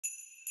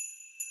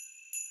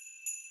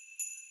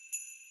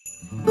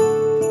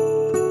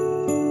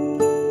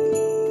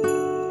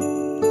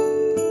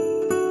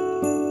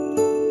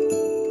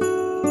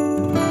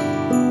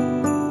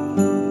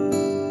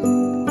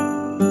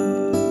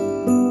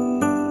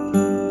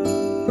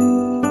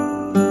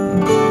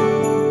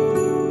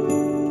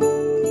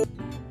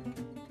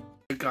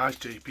guys,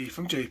 JP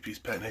from JP's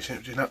Pet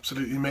Nation, doing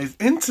absolutely amazing.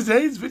 In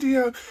today's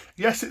video,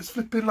 yes, it's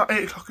flipping like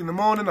 8 o'clock in the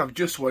morning. I've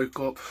just woke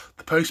up.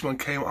 The postman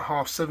came at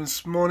 7:30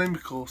 this morning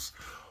because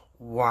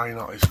why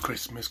not? It's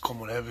Christmas, come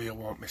whenever you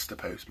want, Mr.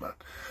 Postman.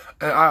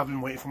 I've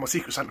been waiting for my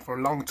Secret Santa for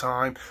a long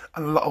time,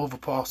 and a lot of other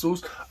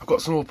parcels. I've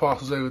got some other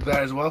parcels over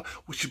there as well,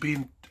 which should be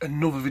in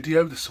another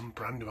video. There's some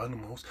brand new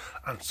animals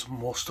and some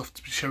more stuff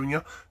to be showing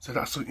you. So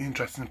that's something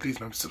interesting. Please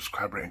remember to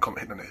subscribe, rate and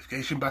comment, hit the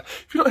notification bell.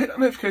 If you've not hit that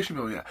notification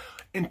bell yet,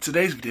 in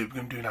today's video we're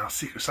going to be doing our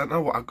Secret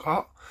Santa, what I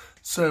got.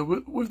 So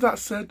with that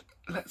said,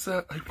 let's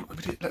open up the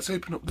video. Let's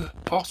open up the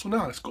parcel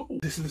now. Let's go.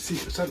 This is the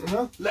Secret Santa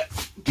now.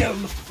 Let's get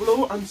on the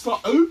floor and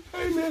start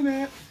opening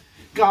it.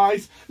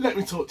 Guys, let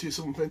me talk to you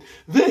something.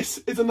 This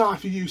is a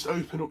knife you use to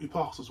open up your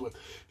parcels with.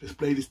 This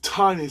blade is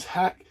tiny as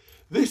heck.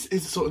 This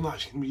is the sort of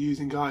knife you can be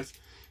using, guys.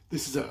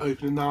 This is an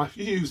opening knife.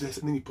 You use this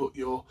and then you put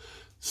your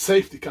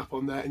safety cap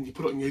on there and you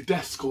put it on your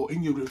desk or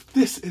in your room.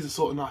 This is the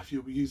sort of knife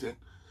you'll be using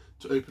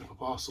to open up a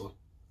parcel.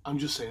 I'm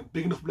just saying,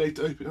 big enough blade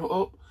to open it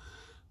up.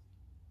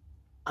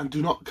 And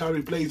do not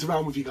carry blades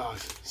around with you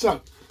guys.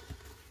 So,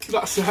 with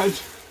that said,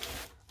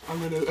 I'm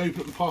going to open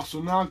up the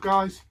parcel now,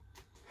 guys.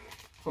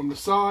 From the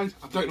side.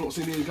 I don't know what's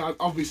in here, guys.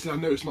 Obviously, I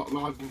know it's not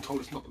live. I've been told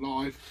it's not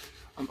live.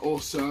 And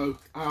also,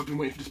 I've been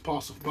waiting for this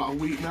parcel for about a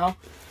week now.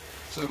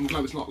 So I'm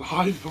glad it's not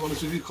live, if I'm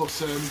honest with you,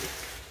 because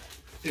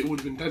it would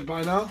have been dead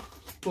by now.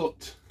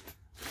 But,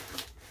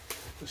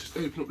 let's just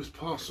open up this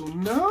parcel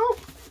now.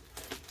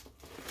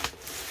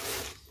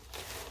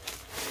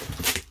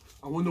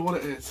 I wonder what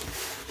it is.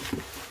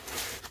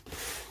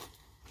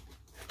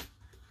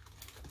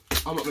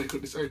 I'm not very good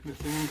at this opening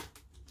thing.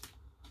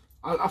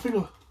 I think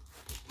there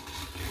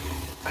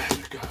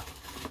we go.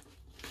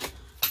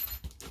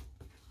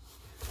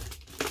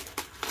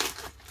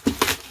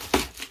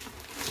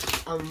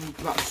 And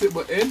that's it,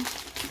 we're in.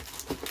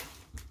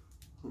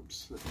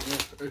 Oops,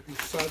 open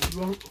the side as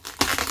well.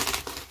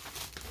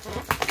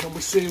 Can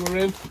we see we're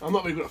in? I'm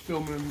not very good at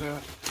filming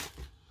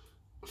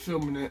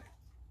it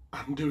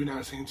and doing it at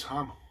the same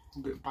time.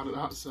 I'm a bit bad at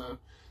that, so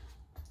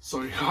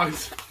sorry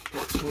guys.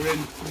 But we're in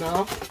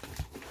now.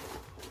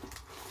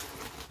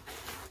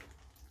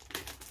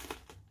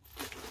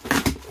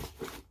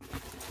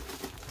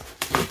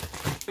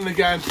 And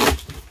again,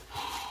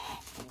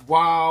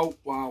 wow,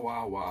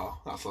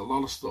 that's a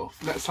lot of stuff.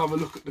 Let's have a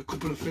look at the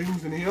couple of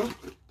things in here.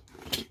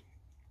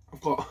 I've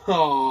got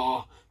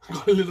a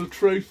little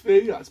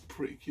trophy. That's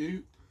pretty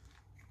cute.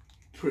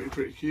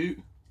 Pretty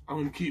cute. I'm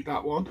going to keep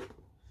that one.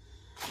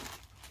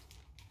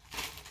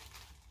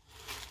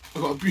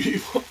 I've got a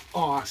beautiful,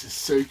 this is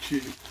so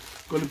cute.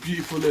 I've got a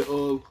beautiful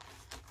little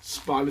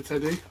spider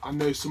teddy. I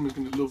know someone's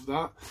going to love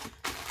that.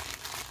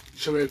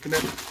 Shall we open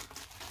it?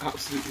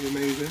 Absolutely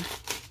amazing.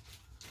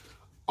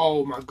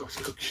 Oh my gosh,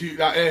 look how cute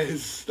that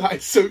is. That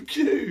is so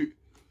cute.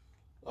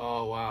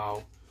 Oh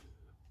wow.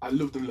 I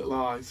love them little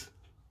eyes.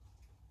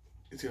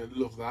 He's going to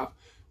love that.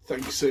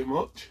 Thank you so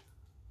much.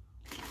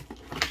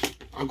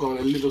 I've got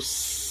a little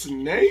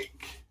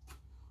snake.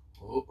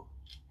 Oh,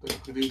 I don't know if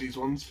I can do these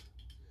ones.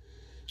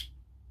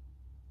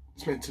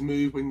 It's meant to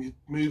move when you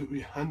move it with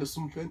your hand or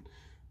something.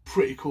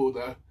 Pretty cool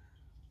though.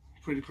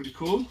 Pretty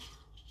cool.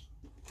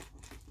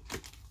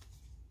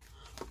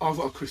 I've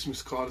got a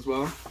Christmas card as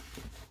well.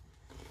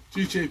 To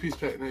JP's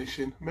Pet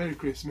Nation, Merry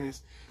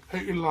Christmas.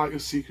 Hope you like your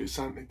Secret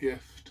Santa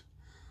gift.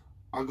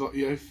 I got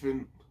you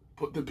everything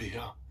but the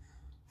beer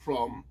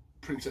from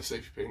Princess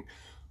Sophie Pink.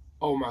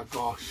 Oh my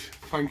gosh,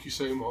 thank you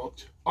so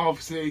much.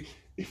 Obviously,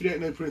 if you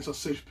don't know Princess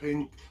Sophie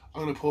Pink,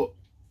 I'm going to put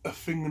a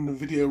thing in the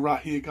video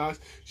right here, guys.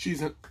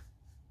 She's a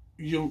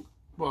young,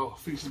 well, I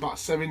think she's about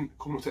 7,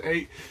 coming up to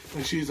 8,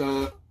 and she's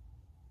a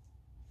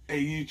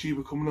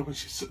YouTuber coming up, and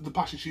the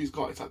passion she's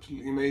got is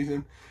absolutely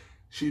amazing.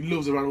 She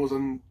loves her animals,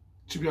 and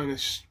to be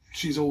honest,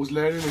 she's always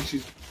learning, and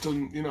she's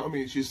done, you know what I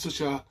mean? She's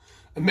such a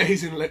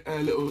amazing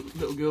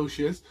little girl,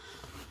 she is.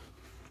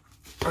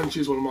 And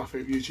she's one of my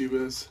favourite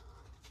YouTubers.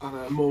 And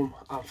her mum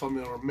and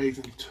family are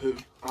amazing too.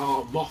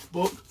 Oh, Moth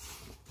Book.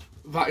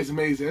 That is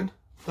amazing.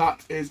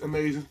 That is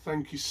amazing.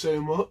 Thank you so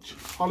much,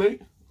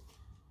 Holly.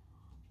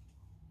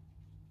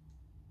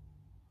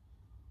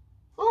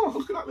 Oh,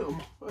 look at that little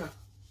moth there.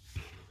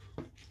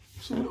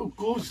 Some little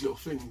gorgeous little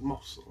thing,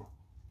 moths.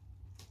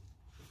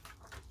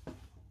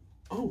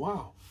 Oh,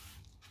 wow.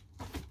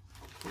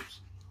 Oops.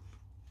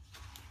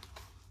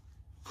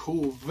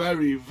 Cool,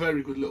 very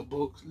good little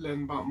book,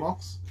 learning about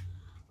moths.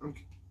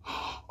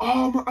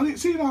 Oh, I didn't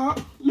see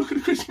that. Look at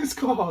the Christmas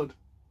card.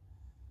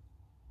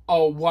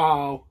 Oh,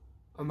 wow.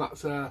 And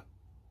that's a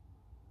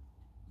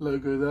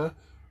logo there.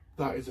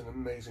 That is an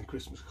amazing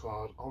Christmas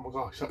card. Oh my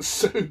gosh, that's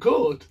so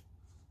good.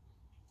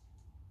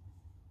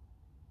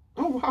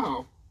 Oh,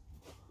 wow.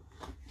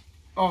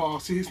 Oh,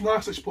 see, it's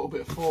nice that she put a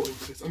bit of thought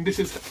into this. And this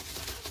is,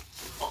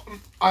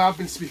 I have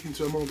been speaking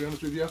to her more, to be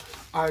honest with you,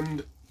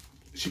 and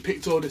she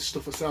picked all this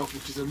stuff herself,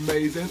 which is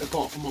amazing,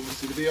 apart from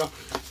obviously the beer.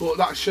 But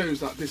that shows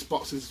that this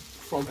box is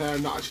from her,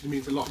 and that actually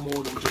means a lot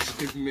more than just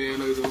giving me a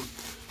load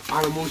of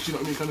animals, do you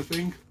know what I mean, kind of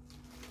thing.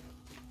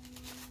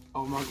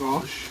 Oh my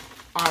gosh.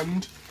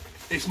 And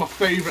it's my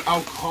favourite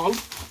alcohol.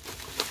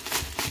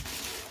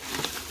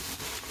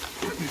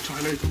 try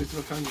and open this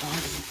if I can,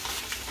 guys.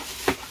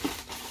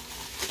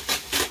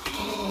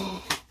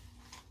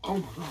 Oh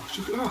my gosh,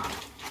 look at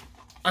that.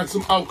 And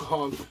some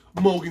alcohol,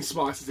 Morgan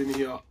spices in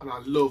here, and I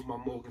love my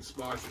Morgan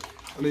spices.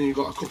 And then you've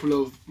got a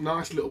couple of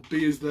nice little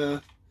beers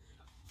there,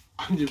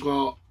 and you've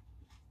got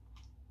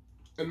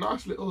a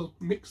nice little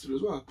mixer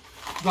as well.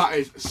 That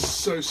is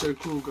so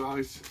cool,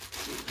 guys.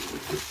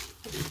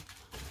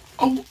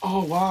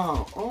 Oh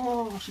wow,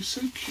 oh she's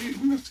so cute.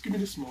 Let's give me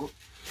this more.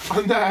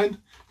 And then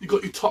you've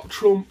got your top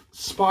trump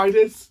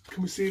spiders.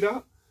 Can we see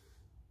that?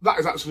 That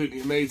is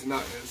absolutely amazing,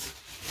 that is.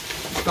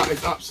 That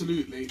is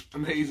absolutely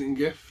amazing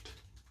gift.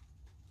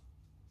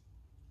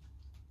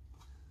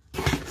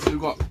 So we've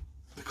got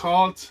the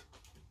cards,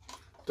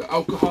 the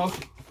alcohol.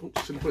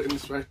 Oops, should I put it in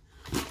this way?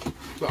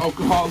 The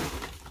alcohol,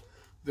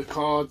 the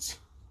cards,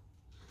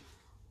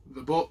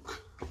 the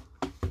book,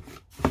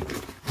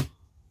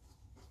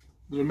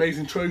 the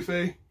amazing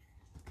trophy,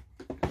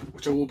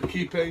 which I will be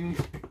keeping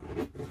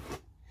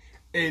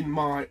in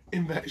my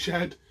invet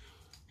shed.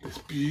 This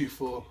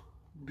beautiful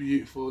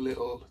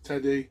little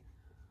teddy,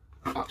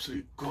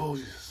 absolutely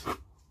gorgeous.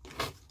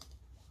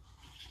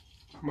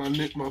 My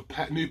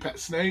new pet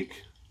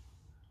snake,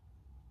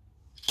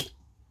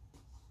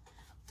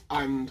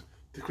 and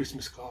the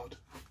Christmas card.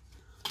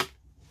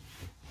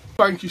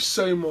 Thank you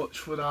so much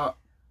for that,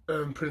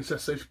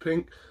 Princess Sophie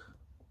Pink.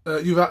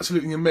 You're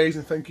absolutely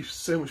amazing. Thank you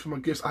so much for my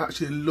gifts. I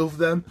actually love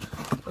them.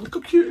 And look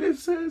how cute it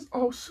says.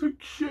 Oh, so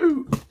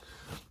cute.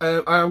 I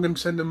am going to be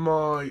sending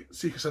my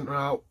Secret Santa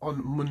out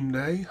on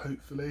Monday,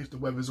 hopefully, if the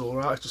weather's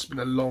alright. It's just been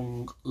a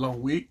long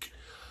week.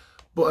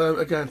 But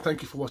again,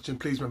 thank you for watching.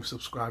 Please remember to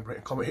subscribe, rate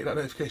and comment. Hit that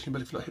notification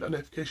bell if you've not hit that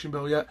notification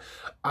bell yet.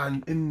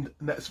 And in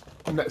the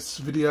next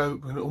video,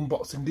 we're going to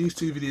unboxing these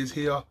two videos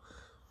here.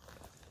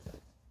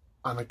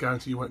 And I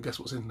guarantee you won't guess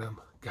what's in them.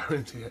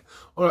 Guarantee it.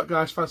 Alright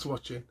guys, thanks for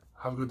watching.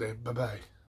 Have a good day. Bye bye.